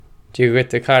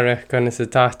Dúgad a cara gona sa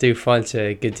taú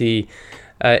fáilte go dtí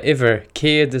iver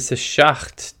céad is a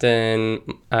seacht den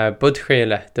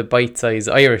budchéile, the Bite Size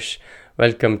Irish.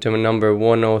 Welcome to number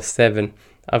 107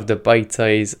 of the Bite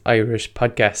Size Irish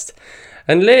podcast.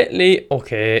 And lately,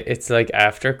 it's like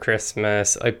after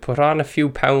Christmas, I put on a few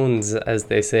pounds, as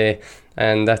they say,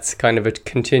 and that's kind of a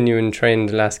continuing trend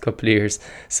the last couple of years.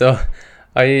 So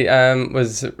I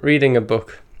was reading a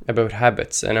book about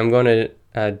habits, and I'm going to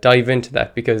dive into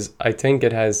that because I think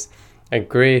it has a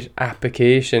great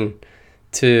application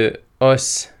to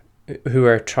us who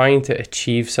are trying to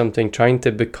achieve something, trying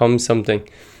to become something.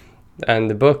 And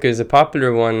the book is a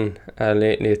popular one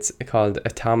lately. It's called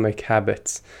Atomic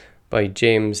Habits by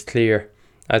James Clear.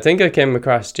 I think I came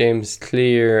across James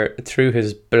Clear through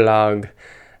his blog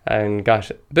and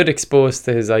got a bit exposed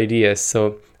to his ideas,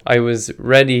 so I was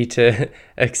ready to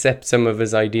accept some of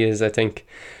his ideas, I think.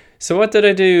 So what did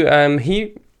I do?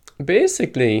 He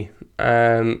basically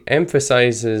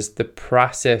emphasizes the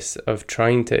process of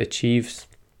trying to achieve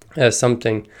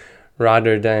something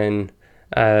rather than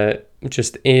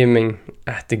just aiming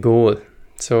at the goal.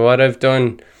 So what I've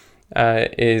done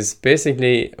is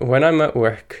basically when I'm at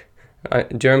work,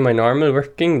 during my normal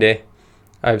working day,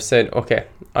 I've said, okay,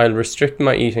 I'll restrict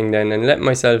my eating then and let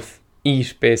myself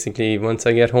eat basically once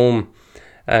I get home.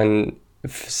 And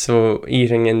so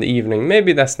eating in the evening,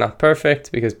 maybe that's not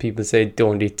perfect because people say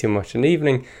don't eat too much in the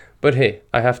evening, but hey,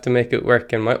 I have to make it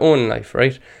work in my own life,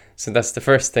 right? So that's the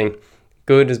first thing.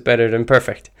 Good is better than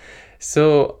perfect.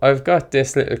 So I've got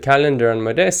this little calendar on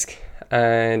my desk,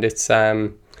 and it's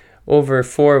over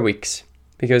 4 weeks,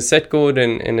 because Seth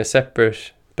Godin in a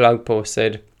separate blog post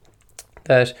said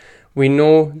that we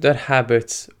know that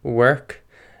habits work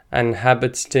and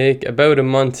habits take about a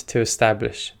month to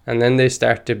establish, and then they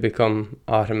start to become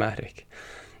automatic.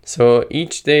 So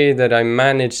each day that I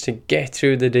manage to get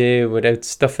through the day without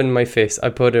stuffing my face, I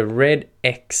put a red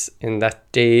X in that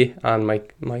day on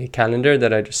my calendar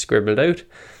that I just scribbled out.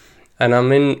 And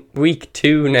I'm in week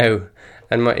 2 now,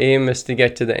 and my aim is to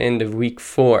get to the end of week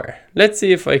 4. Let's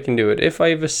see if I can do it. If I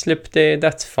have a slip day,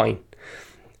 that's fine.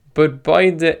 But by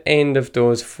the end of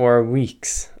those 4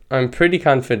 weeks, I'm pretty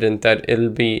confident that it'll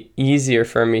be easier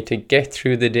for me to get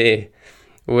through the day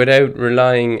without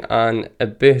relying on a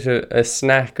bit of a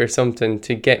snack or something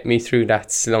to get me through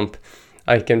that slump.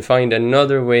 I can find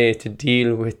another way to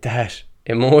deal with that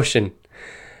emotion.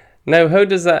 Now, how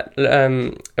does that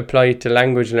apply to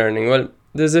language learning? Well,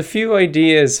 there's a few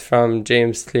ideas from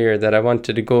James Clear that I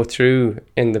wanted to go through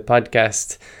in the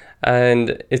podcast,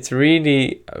 and it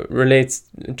really relates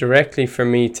directly for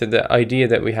me to the idea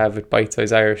that we have at Bite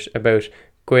Size Irish about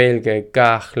Gaeilge,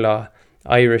 Gach,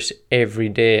 Irish every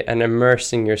day, and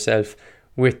immersing yourself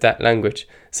with that language.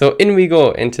 So in we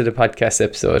go into the podcast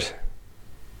episode.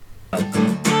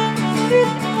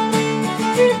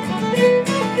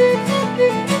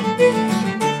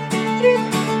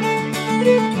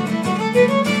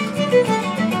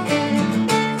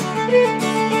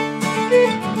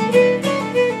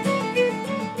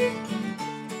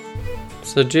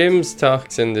 So James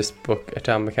talks in this book,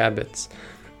 Atomic Habits,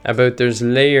 about there's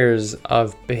layers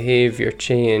of behavior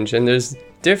change, and there's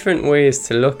different ways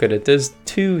to look at it. There's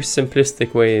 2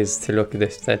 simplistic ways to look at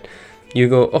this, that you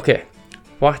go, okay,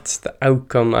 what's the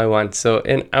outcome I want? So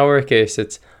in our case,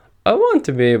 it's I want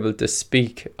to be able to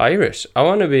speak Irish. I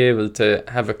want to be able to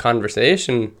have a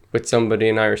conversation with somebody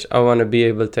in Irish. I want to be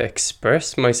able to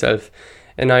express myself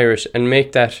in Irish and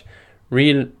make that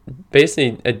real,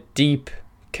 basically a deep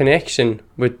connection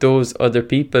with those other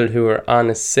people who are on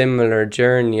a similar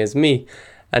journey as me,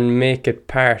 and make it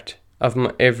part of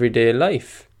my everyday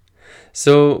life.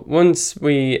 So once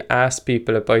we ask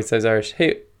people at Bite Size Irish,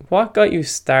 hey, what got you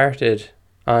started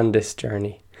on this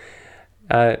journey?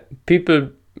 People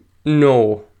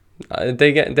know,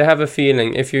 they have a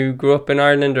feeling. If you grew up in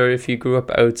Ireland or if you grew up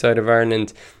outside of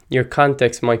Ireland, your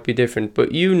context might be different,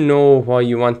 but you know why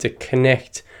you want to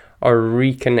connect or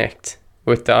reconnect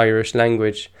with the Irish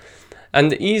language.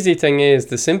 And the easy thing is,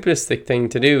 the simplistic thing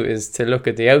to do is to look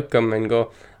at the outcome and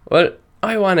go, well,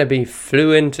 I want to be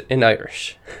fluent in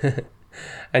Irish.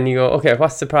 And you go, okay,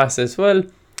 what's the process? Well,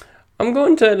 I'm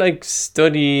going to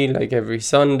study every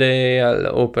Sunday. I'll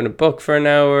open a book for an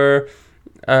hour.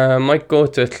 Might go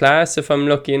to a class if I'm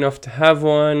lucky enough to have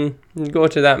one. Go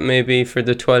to that maybe for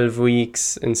the 12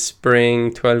 weeks in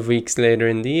spring, 12 weeks later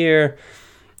in the year.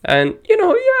 And,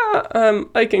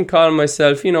 I can call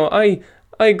myself,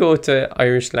 I go to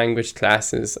Irish language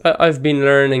classes. I've been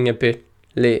learning a bit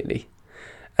lately.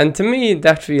 And to me,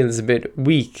 that feels a bit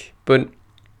weak. But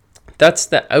that's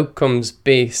the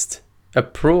outcomes-based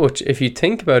approach, if you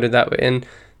think about it that way. And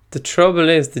The trouble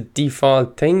is, the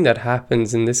default thing that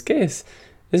happens in this case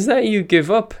is that you give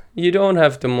up. You don't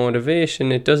have the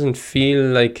motivation. It doesn't feel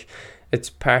like it's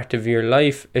part of your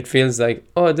life. It feels like,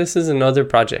 oh, this is another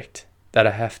project that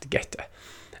I have to get to.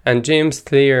 And James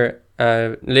Clear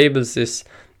labels this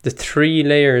the 3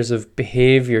 layers of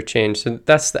behavior change. So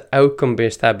that's the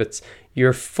outcome-based habits.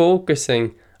 You're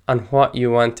focusing on what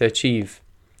you want to achieve.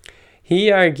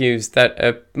 He argues that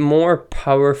a more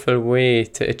powerful way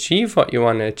to achieve what you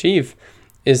want to achieve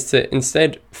is to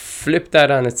instead flip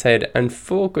that on its head and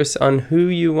focus on who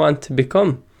you want to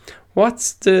become.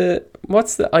 What's the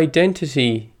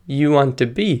identity you want to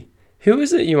be? Who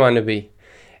is it you want to be?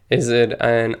 Is it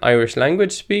an Irish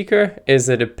language speaker? Is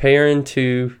it a parent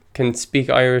who can speak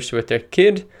Irish with their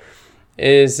kid?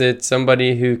 Is it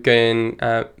somebody who can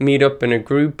meet up in a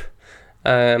group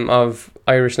of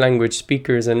Irish language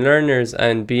speakers and learners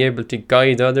and be able to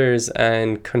guide others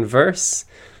and converse?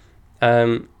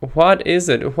 What is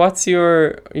it? What's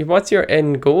your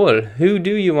end goal? Who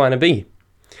do you want to be?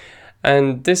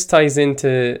 And this ties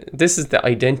into, this is the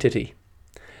identity.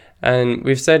 And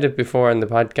we've said it before on the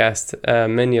podcast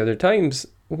many other times.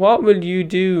 What will you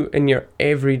do in your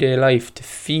everyday life to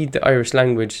feed the Irish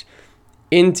language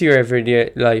into your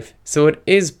everyday life so it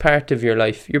is part of your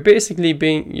life? You're basically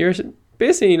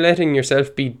letting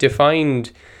yourself be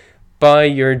defined by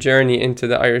your journey into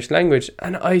the Irish language.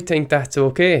 And I think that's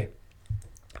okay,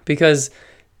 because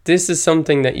this is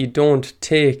something that you don't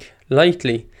take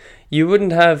lightly. You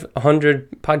wouldn't have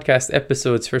 100 podcast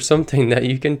episodes for something that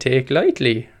you can take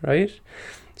lightly, right?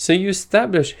 So you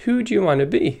establish, who do you want to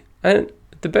be? And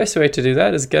the best way to do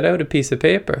that is get out a piece of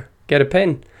paper, get a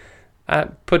pen,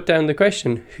 put down the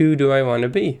question, who do I want to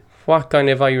be? What kind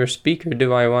of Irish speaker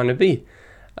do I want to be?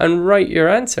 And write your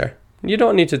answer. You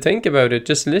don't need to think about it,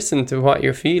 just listen to what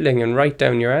you're feeling and write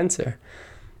down your answer.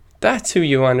 That's who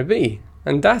you want to be.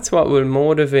 And that's what will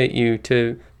motivate you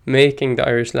to making the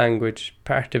Irish language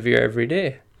part of your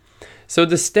everyday. So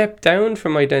the step down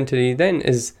from identity then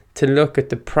is to look at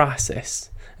the process.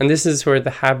 And this is where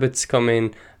the habits come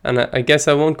in. And I guess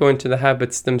I won't go into the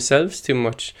habits themselves too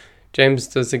much. James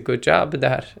does a good job of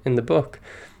that in the book.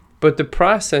 But the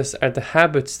process are the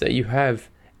habits that you have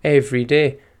every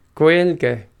day.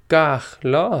 Gaeilge, gach,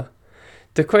 lá.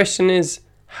 The question is,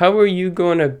 how are you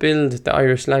going to build the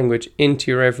Irish language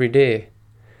into your everyday?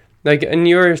 Like in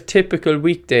your typical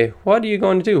weekday, what are you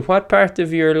going to do? What part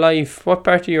of your life, what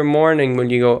part of your morning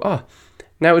will you go, oh,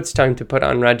 now it's time to put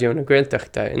on Radio na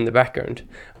Gaeltachta in the background?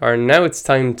 Or now it's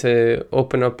time to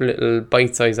open up a little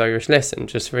bite-sized Irish lesson,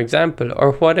 just for example,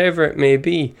 or whatever it may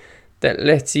be that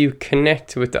lets you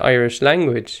connect with the Irish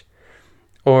language.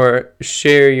 Or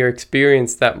share your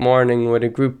experience that morning with a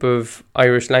group of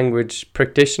Irish language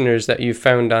practitioners that you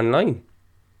found online.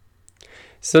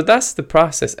 So that's the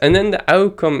process. And then the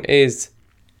outcome is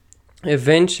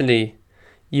eventually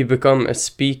you become a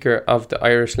speaker of the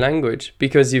Irish language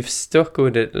because you've stuck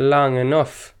with it long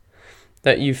enough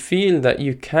that you feel that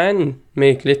you can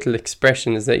make little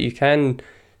expressions, that you can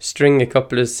string a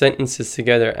couple of sentences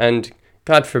together and,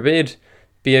 God forbid,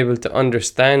 be able to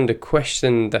understand a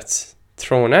question that's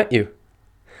thrown at you.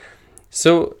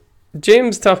 So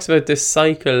James talks about this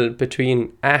cycle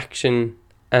between action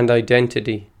and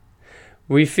identity.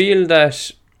 We feel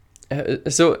that,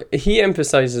 so he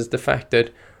emphasizes the fact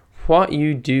that what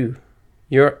you do,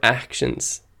 your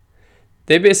actions,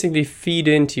 they basically feed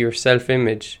into your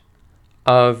self-image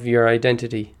of your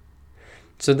identity.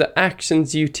 So the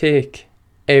actions you take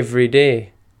every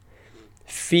day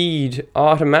feed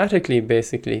automatically,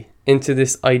 basically, into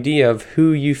this idea of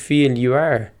who you feel you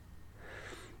are.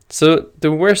 So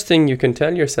the worst thing you can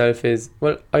tell yourself is,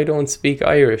 well, I don't speak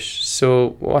Irish,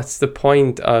 so what's the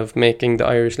point of making the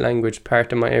Irish language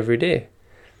part of my everyday?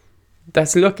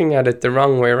 That's looking at it the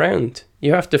wrong way around.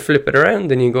 You have to flip it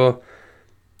around and you go,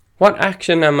 what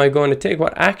action am I going to take?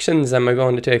 What actions am I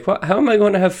going to take? How am I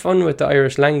going to have fun with the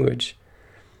Irish language?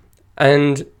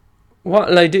 And what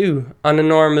will I do on a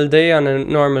normal day, on a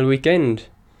normal weekend?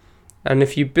 And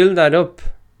if you build that up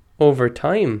over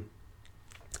time,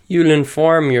 you'll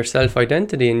inform your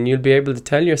self-identity and you'll be able to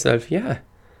tell yourself, yeah,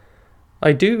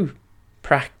 I do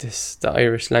practice the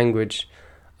Irish language.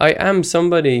 I am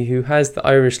somebody who has the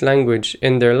Irish language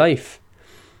in their life.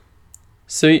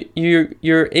 So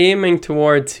you're aiming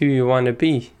towards who you want to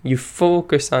be. You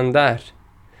focus on that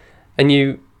and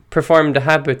you perform the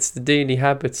habits, the daily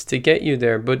habits to get you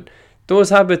there. But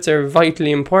those habits are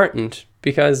vitally important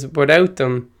because without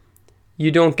them, you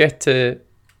don't get to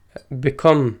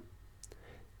become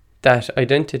that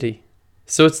identity.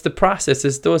 So it's the process,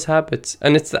 it's those habits,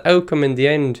 and it's the outcome in the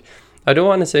end. I don't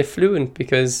want to say fluent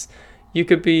because you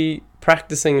could be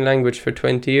practicing language for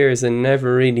 20 years and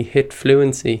never really hit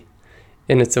fluency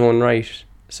in its own right.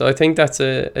 So I think that's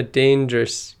a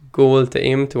dangerous goal to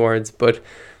aim towards, but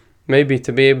maybe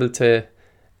to be able to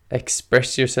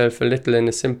express yourself a little in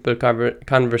a simple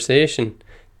conversation,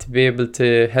 to be able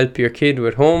to help your kid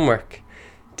with homework,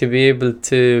 to be able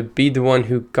to be the one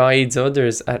who guides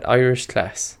others at Irish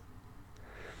class.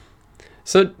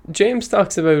 So James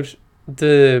talks about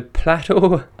the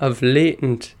plateau of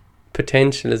latent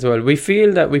potential as well. We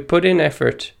feel that we put in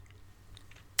effort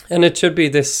and it should be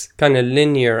this kind of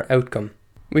linear outcome.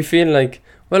 We feel like,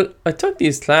 well, I took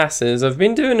these classes, I've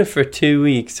been doing it for 2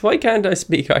 weeks, why can't I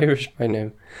speak Irish by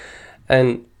now?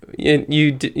 And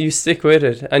you stick with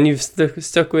it, and you've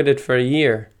stuck with it for a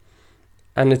year,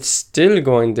 and it's still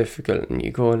going difficult, and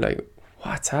you go like,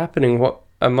 what's happening? What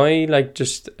am I, like,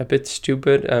 just a bit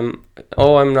stupid? I'm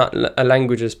not a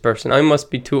languages person, I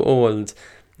must be too old,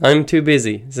 I'm too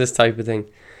busy, it's this type of thing.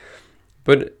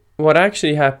 But what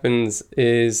actually happens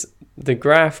is the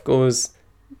graph goes,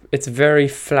 it's very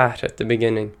flat at the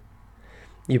beginning.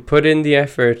 You put in the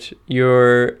effort,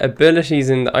 your abilities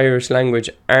in the Irish language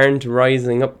aren't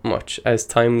rising up much as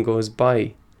time goes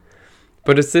by.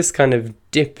 But it's this kind of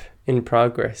dip in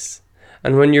progress.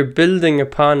 And when you're building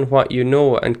upon what you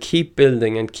know and keep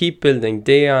building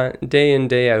day in,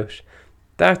 day out,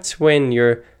 that's when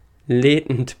your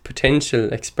latent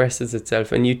potential expresses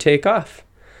itself and you take off.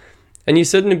 And you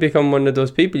suddenly become one of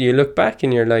those people, you look back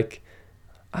and you're like,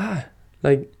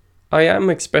 I am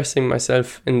expressing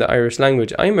myself in the Irish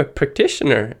language. I'm a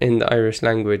practitioner in the Irish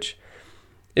language.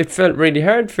 It felt really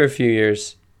hard for a few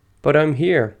years, but I'm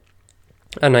here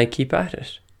and I keep at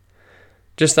it.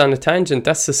 Just on a tangent,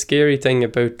 that's the scary thing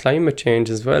about climate change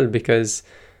as well, because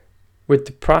with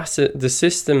the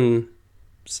systems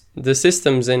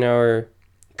in our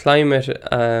climate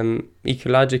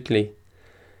ecologically,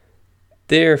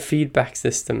 they're feedback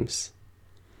systems.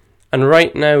 And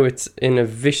right now it's in a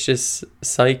vicious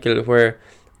cycle where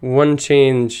one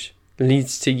change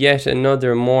leads to yet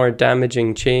another more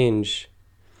damaging change.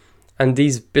 And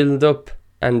these build up,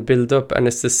 and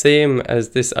it's the same as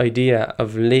this idea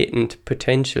of latent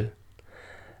potential.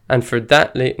 And for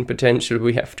that latent potential,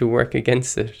 we have to work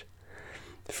against it.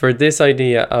 For this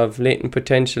idea of latent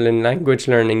potential in language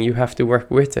learning, you have to work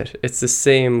with it. It's the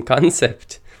same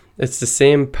concept. It's the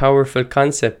same powerful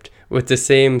concept with the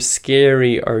same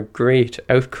scary or great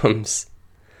outcomes.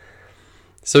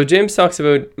 So James talks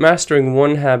about mastering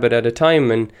one habit at a time,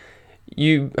 and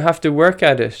you have to work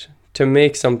at it to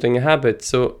make something a habit.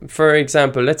 So for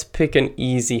example, let's pick an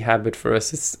easy habit for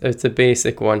us. It's a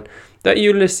basic one, that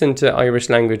you listen to Irish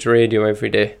language radio every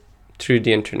day through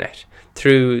the internet,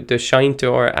 through the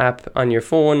Shine2R app on your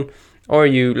phone, or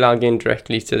you log in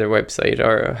directly to their website,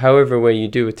 or however way you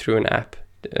do it through an app.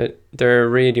 There are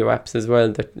radio apps as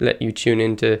well that let you tune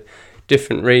into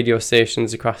different radio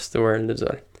stations across the world as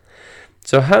well.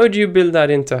 So how do you build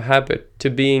that into a habit, to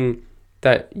being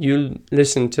that you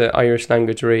listen to Irish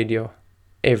language radio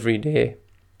every day?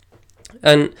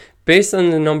 And based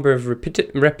on the number of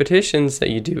repetitions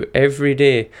that you do every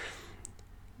day,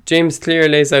 James Clear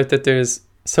lays out that there's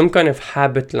some kind of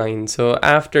habit line. So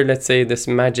after, let's say, this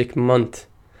magic month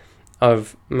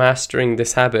of mastering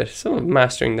this habit,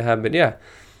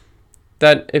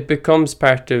 that it becomes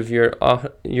part of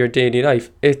your daily life.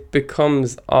 It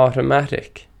becomes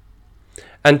automatic.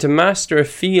 And to master a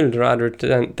field rather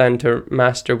than to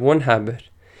master one habit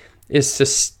is to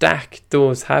stack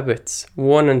those habits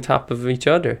one on top of each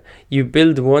other. You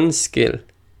build one skill,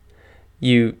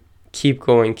 you keep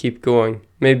going.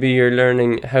 Maybe you're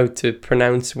learning how to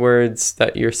pronounce words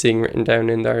that you're seeing written down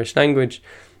in the Irish language.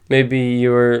 Maybe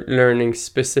you're learning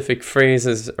specific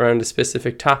phrases around a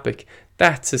specific topic.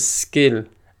 That's a skill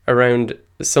around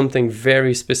something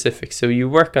very specific. So you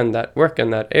work on that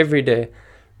every day.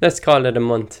 Let's call it a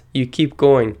month. You keep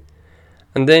going.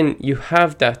 And then you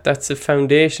have that. That's a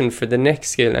foundation for the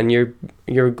next skill. And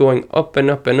you're going up and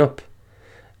up and up.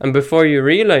 And before you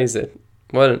realize it,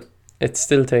 well, it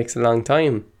still takes a long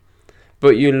time.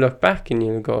 But you look back and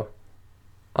you'll go,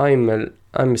 I'm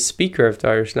a speaker of the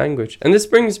Irish language. And this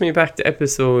brings me back to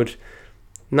episode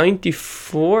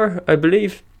 94, I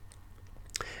believe,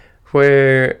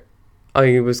 where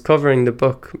I was covering the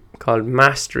book called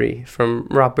Mastery from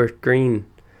Robert Greene.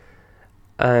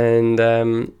 And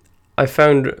I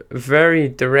found a very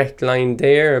direct line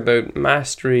there about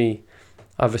mastery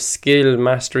of a skill,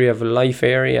 mastery of a life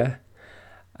area,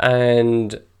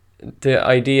 and the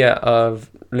idea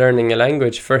of learning a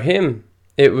language. For him,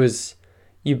 it was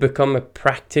you become a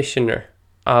practitioner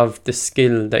of the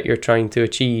skill that you're trying to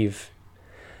achieve.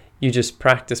 You just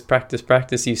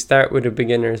practice. You start with a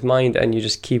beginner's mind and you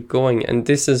just keep going. And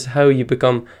this is how you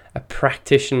become a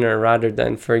practitioner rather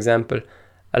than, for example,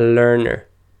 a learner.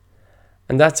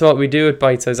 And that's what we do at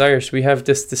Bite Size Irish. We have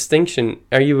this distinction.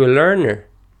 Are you a learner?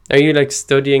 Are you like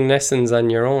studying lessons on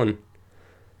your own?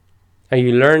 Are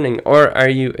you learning, or are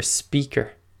you a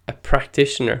speaker, a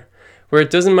practitioner? Where it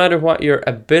doesn't matter what your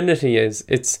ability is,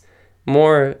 it's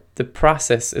more the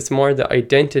process, it's more the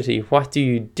identity. What do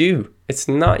you do? It's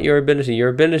not your ability. Your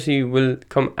ability will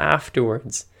come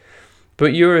afterwards.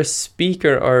 But you're a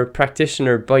speaker or a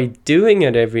practitioner by doing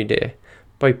it every day,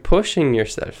 by pushing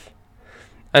yourself.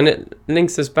 And it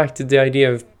links us back to the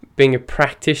idea of being a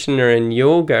practitioner in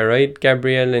yoga, right?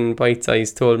 Gabrielle in Bite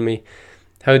Size told me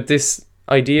how this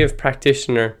idea of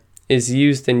practitioner is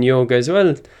used in yoga as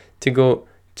well, to go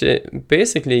to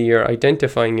basically you're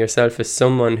identifying yourself as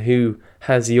someone who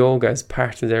has yoga as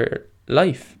part of their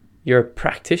life. You're a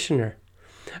practitioner.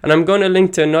 And I'm going to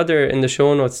link to another in the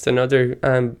show notes, to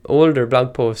another older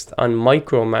blog post on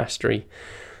micro mastery,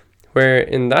 where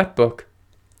in that book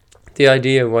the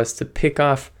idea was to pick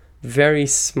off very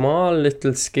small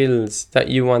little skills that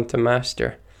you want to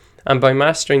master, and by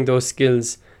mastering those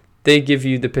skills they give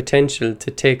you the potential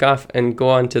to take off and go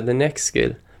on to the next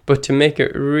skill. But to make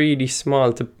it really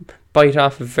small, to bite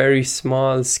off a very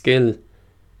small skill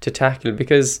to tackle,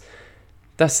 because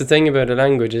that's the thing about a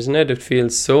language, isn't it? It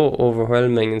feels so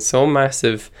overwhelming and so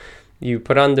massive. You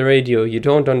put on the radio, you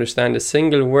don't understand a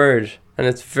single word, and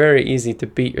it's very easy to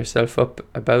beat yourself up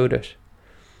about it.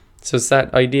 So it's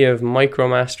that idea of micro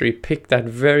mastery. Pick that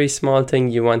very small thing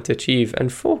you want to achieve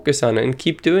and focus on it and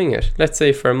keep doing it. Let's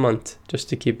say for a month, just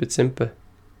to keep it simple.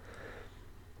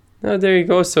 Now there you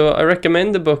go. So I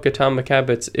recommend the book Atomic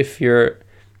Habits if you're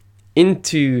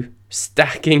into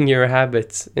stacking your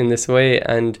habits in this way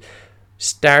and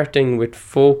starting with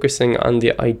focusing on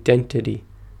the identity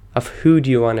of who do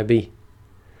you want to be.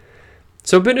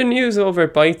 So a bit of news over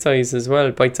at Bite Size as well,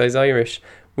 Bite Size Irish.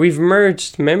 We've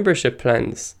merged membership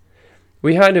plans.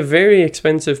 We had a very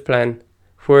expensive plan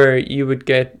where you would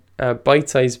get Bite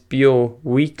Size Bio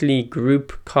weekly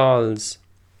group calls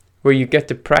where you get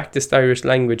to practice the Irish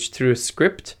language through a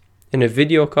script in a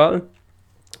video call,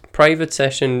 private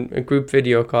session, a group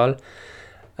video call.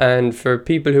 And for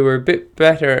people who are a bit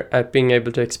better at being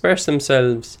able to express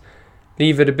themselves,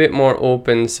 leave it a bit more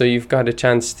open so you've got a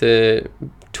chance to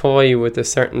toy with a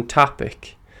certain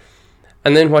topic.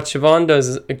 And then what Siobhan does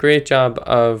is a great job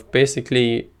of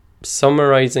basically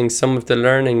summarizing some of the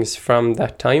learnings from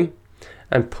that time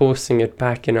and posting it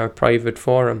back in our private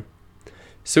forum.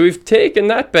 So we've taken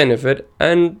that benefit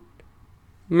and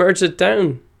merged it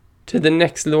down to the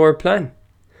next lower plan.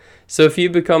 So if you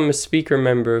become a speaker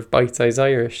member of Bite Size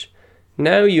Irish,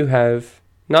 now you have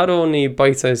not only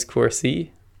Bite Size Coursey,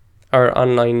 our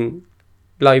online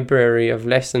library of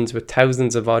lessons with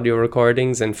thousands of audio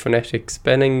recordings and phonetic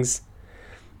spellings.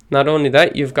 Not only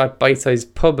that, you've got Bite Size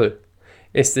Pubble.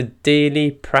 It's the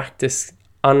daily practice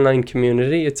online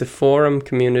community. It's a forum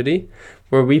community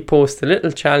where we post a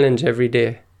little challenge every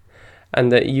day,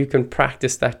 and that you can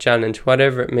practice that challenge,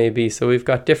 whatever it may be. So we've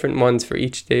got different ones for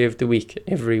each day of the week,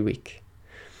 every week.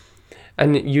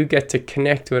 And you get to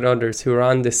connect with others who are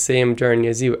on the same journey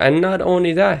as you. And not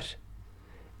only that,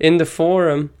 in the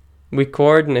forum, we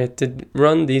coordinate to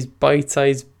run these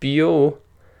bite-sized bio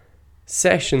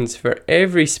sessions for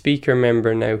every speaker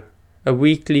member now. A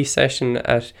weekly session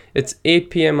it's 8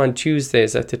 p.m. on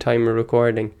Tuesdays at the time of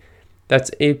recording. That's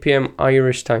 8 p.m.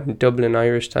 Irish time, Dublin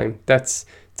Irish time. That's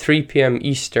 3 p.m.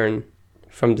 Eastern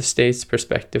from the States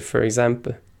perspective, for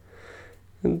example.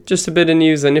 And just a bit of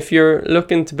news, and if you're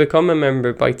looking to become a member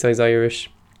of Bite Size Irish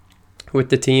with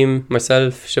the team,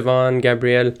 myself, Siobhan,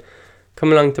 Gabrielle,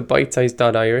 come along to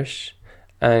bitesize.irish,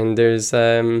 and there's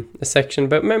a section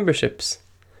about memberships,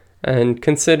 and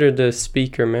consider the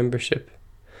speaker membership.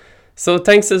 So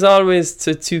thanks as always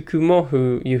to Tukumo,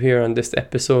 who you hear on this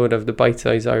episode of the Bite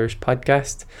Size Irish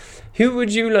podcast. Who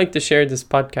would you like to share this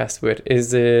podcast with?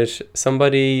 Is it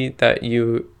somebody that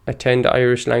you attend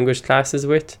Irish language classes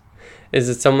with? Is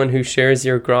it someone who shares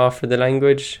your graw for the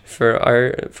language, for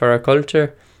our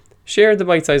culture? Share the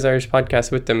Bite Size Irish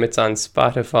podcast with them. It's on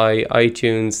Spotify,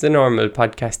 iTunes, the normal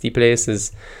podcasty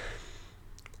places.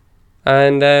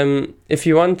 And if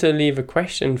you want to leave a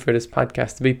question for this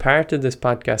podcast, to be part of this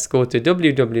podcast, go to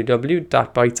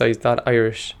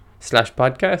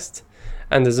www.bitesize.irish/podcast.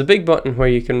 And there's a big button where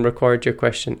you can record your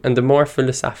question. And the more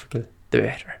philosophical, the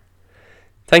better.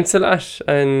 Thanks a lot.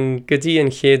 And good day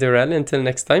and chéad until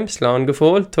next time. Slán go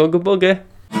fóill, tugad buge.